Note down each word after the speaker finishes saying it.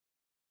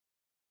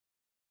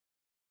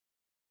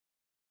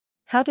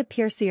How to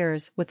pierce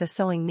ears with a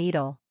sewing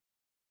needle.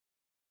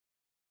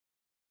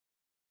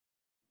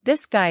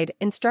 This guide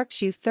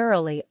instructs you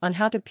thoroughly on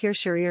how to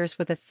pierce your ears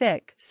with a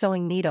thick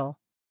sewing needle.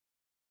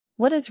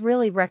 What is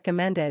really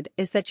recommended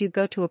is that you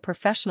go to a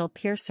professional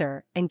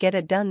piercer and get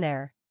it done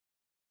there.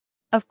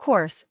 Of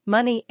course,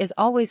 money is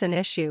always an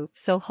issue,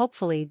 so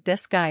hopefully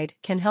this guide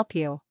can help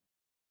you.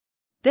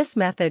 This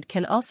method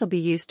can also be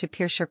used to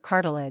pierce your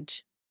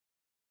cartilage.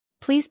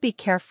 Please be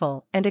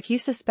careful, and if you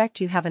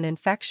suspect you have an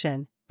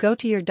infection, go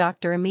to your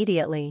doctor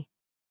immediately.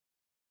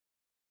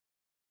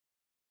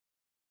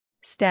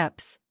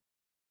 Steps.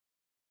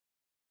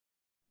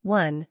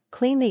 1.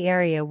 Clean the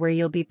area where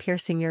you'll be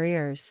piercing your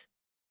ears.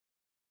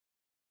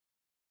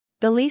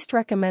 The least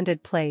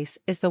recommended place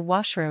is the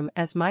washroom,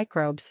 as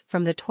microbes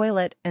from the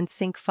toilet and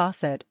sink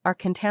faucet are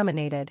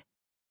contaminated.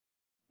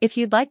 If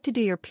you'd like to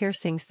do your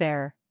piercings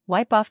there,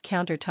 wipe off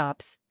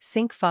countertops,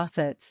 sink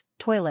faucets,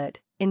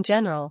 toilet. In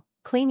general,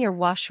 clean your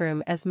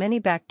washroom, as many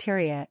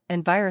bacteria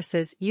and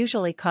viruses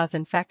usually cause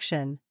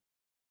infection.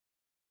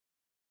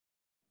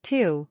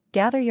 2.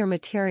 Gather your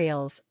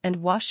materials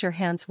and wash your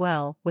hands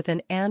well with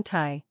an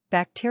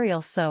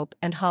anti-bacterial soap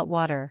and hot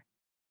water.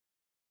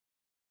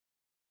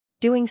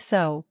 Doing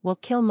so will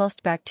kill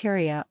most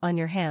bacteria on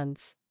your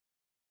hands.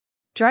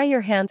 Dry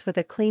your hands with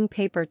a clean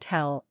paper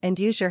towel and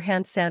use your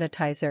hand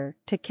sanitizer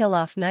to kill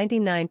off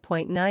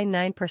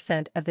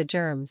 99.99% of the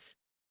germs.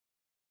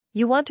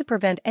 You want to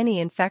prevent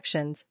any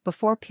infections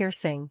before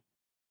piercing.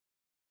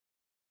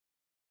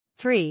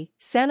 3.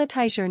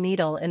 Sanitize your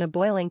needle in a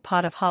boiling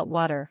pot of hot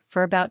water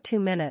for about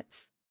 2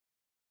 minutes.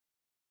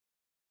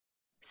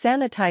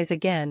 Sanitize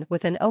again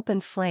with an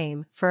open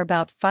flame for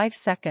about 5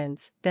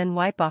 seconds, then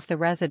wipe off the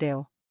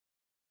residue.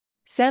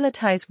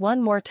 Sanitize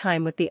one more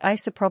time with the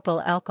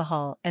isopropyl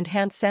alcohol and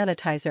hand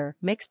sanitizer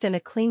mixed in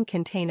a clean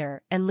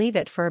container and leave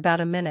it for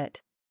about a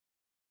minute.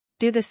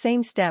 Do the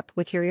same step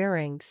with your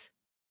earrings.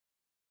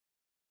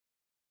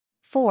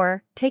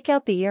 4. Take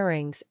out the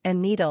earrings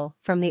and needle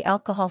from the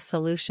alcohol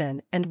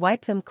solution and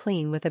wipe them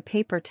clean with a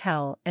paper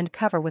towel and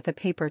cover with a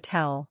paper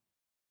towel.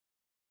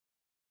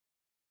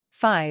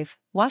 5.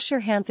 Wash your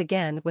hands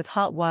again with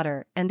hot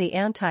water and the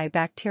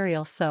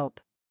antibacterial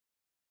soap.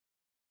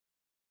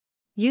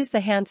 Use the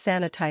hand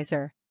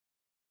sanitizer.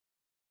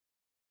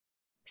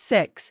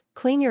 6.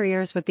 Clean your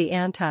ears with the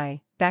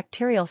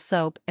anti-bacterial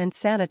soap and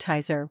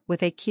sanitizer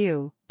with a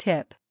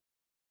Q-tip.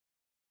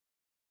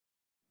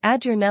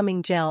 Add your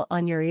numbing gel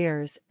on your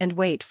ears and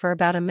wait for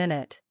about a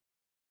minute.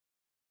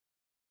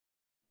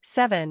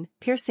 7.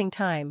 Piercing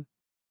time.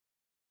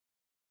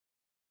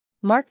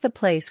 Mark the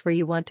place where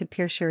you want to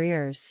pierce your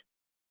ears.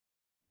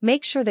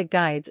 Make sure the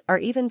guides are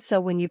even so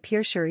when you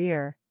pierce your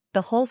ear,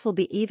 the holes will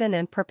be even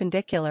and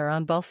perpendicular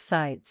on both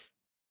sides.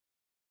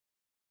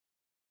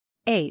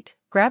 8.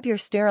 Grab your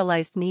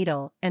sterilized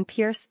needle and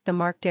pierce the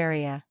marked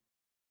area.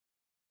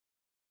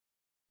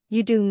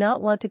 You do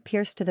not want to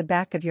pierce to the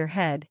back of your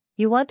head.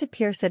 You want to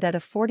pierce it at a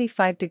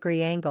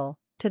 45-degree angle,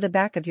 to the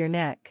back of your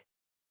neck.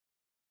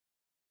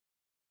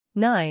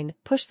 9.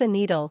 Push the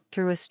needle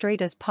through as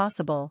straight as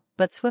possible,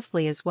 but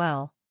swiftly as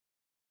well.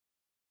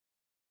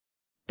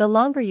 The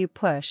longer you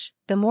push,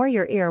 the more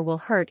your ear will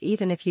hurt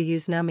even if you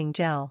use numbing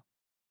gel.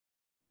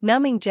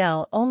 Numbing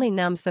gel only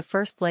numbs the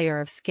first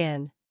layer of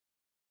skin.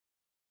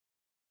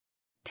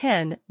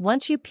 10.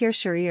 Once you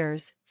pierce your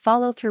ears,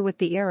 follow through with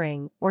the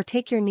earring or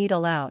take your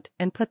needle out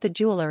and put the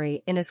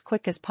jewelry in as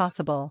quick as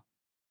possible.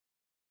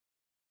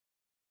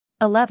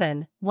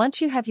 11. Once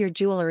you have your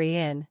jewelry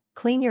in,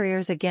 clean your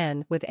ears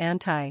again with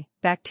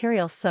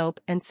anti-bacterial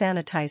soap and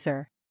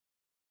sanitizer.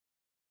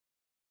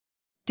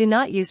 Do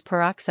not use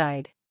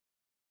peroxide.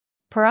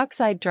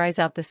 Peroxide dries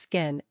out the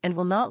skin and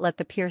will not let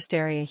the pierced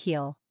area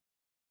heal.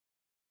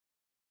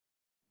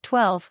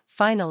 12.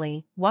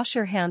 Finally, wash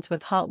your hands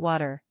with hot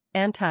water,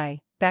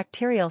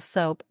 anti-bacterial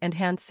soap and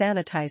hand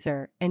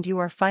sanitizer, and you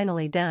are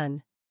finally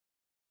done.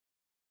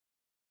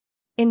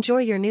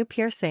 Enjoy your new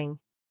piercing.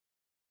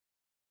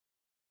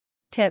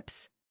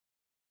 Tips.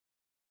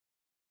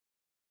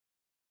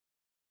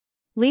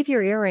 Leave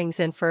your earrings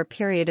in for a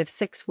period of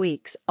 6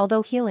 weeks,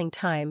 although healing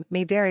time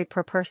may vary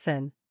per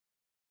person.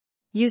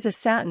 Use a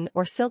satin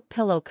or silk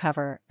pillow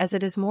cover as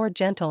it is more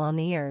gentle on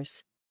the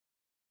ears.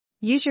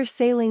 Use your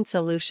saline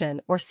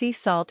solution or sea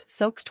salt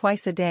soaks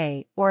twice a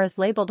day or as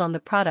labeled on the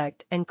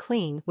product and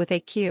clean with a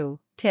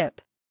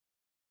Q-tip.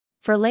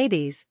 For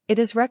ladies, it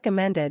is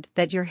recommended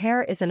that your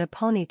hair is in a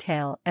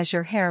ponytail as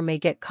your hair may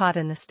get caught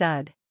in the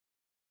stud.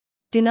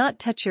 Do not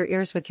touch your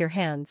ears with your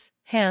hands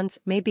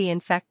may be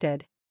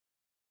infected.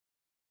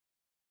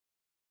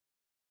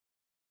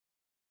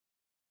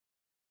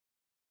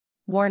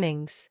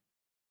 Warnings.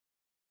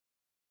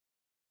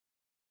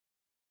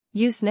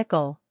 Use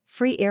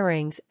nickel-free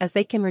earrings as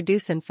they can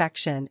reduce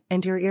infection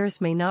and your ears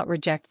may not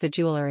reject the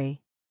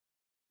jewelry.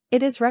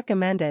 It is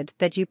recommended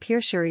that you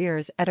pierce your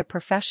ears at a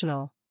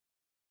professional.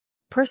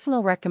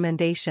 Personal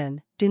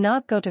recommendation: do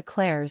not go to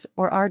Claire's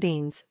or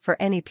Ardene's for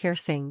any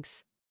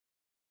piercings.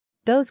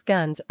 Those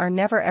guns are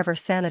never ever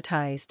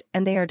sanitized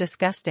and they are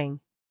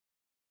disgusting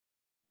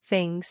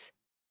things.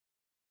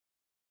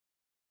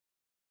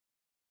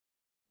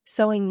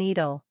 Sewing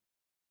needle.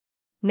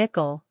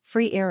 Nickel,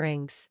 free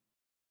earrings.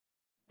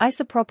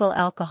 Isopropyl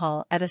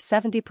alcohol at a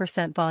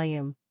 70%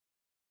 volume.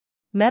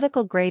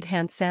 Medical grade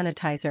hand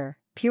sanitizer,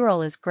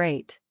 Purell is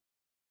great.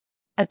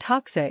 A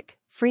toxic,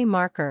 free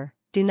marker,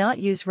 do not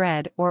use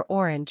red or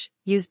orange,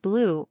 use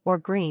blue or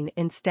green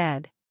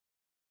instead.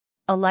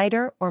 A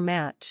lighter or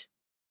match.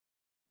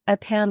 A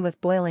pan with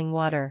boiling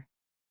water.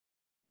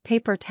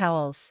 Paper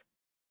towels.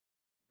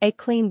 A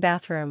clean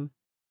bathroom.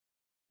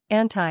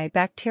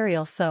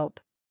 Antibacterial soap.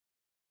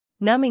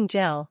 Numbing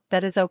gel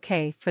that is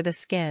okay for the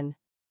skin.